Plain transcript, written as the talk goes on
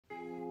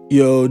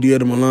Yo,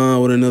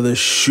 DeaiirToMilan with another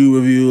shoe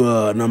review,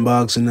 an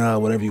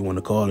unboxing, whatever you want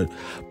to call it.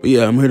 But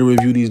yeah, I'm here to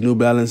review these New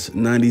Balance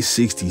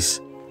 9060s.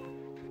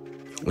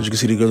 As you can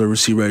see, they got a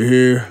receipt right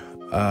here.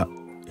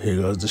 Here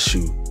goes the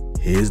shoe.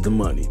 Here's the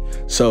money.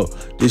 So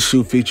this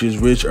shoe features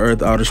rich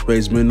earth, outer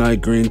space,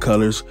 midnight green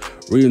colors,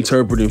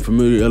 reinterpreting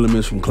familiar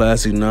elements from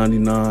classic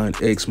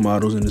 99X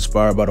models and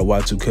inspired by the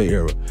Y2K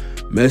era.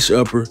 Mesh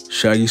upper,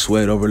 shaggy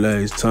suede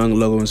overlays, tongue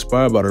logo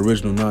inspired by the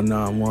original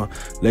 991.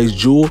 Lace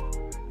jewel,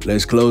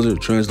 lace closer,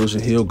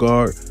 translucent heel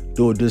guard,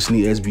 dual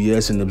Disney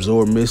SBS and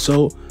absorb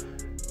midsole.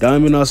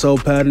 Diamond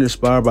outsole pattern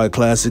inspired by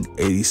classic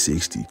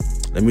 8060.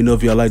 Let me know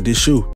if y'all like this shoe.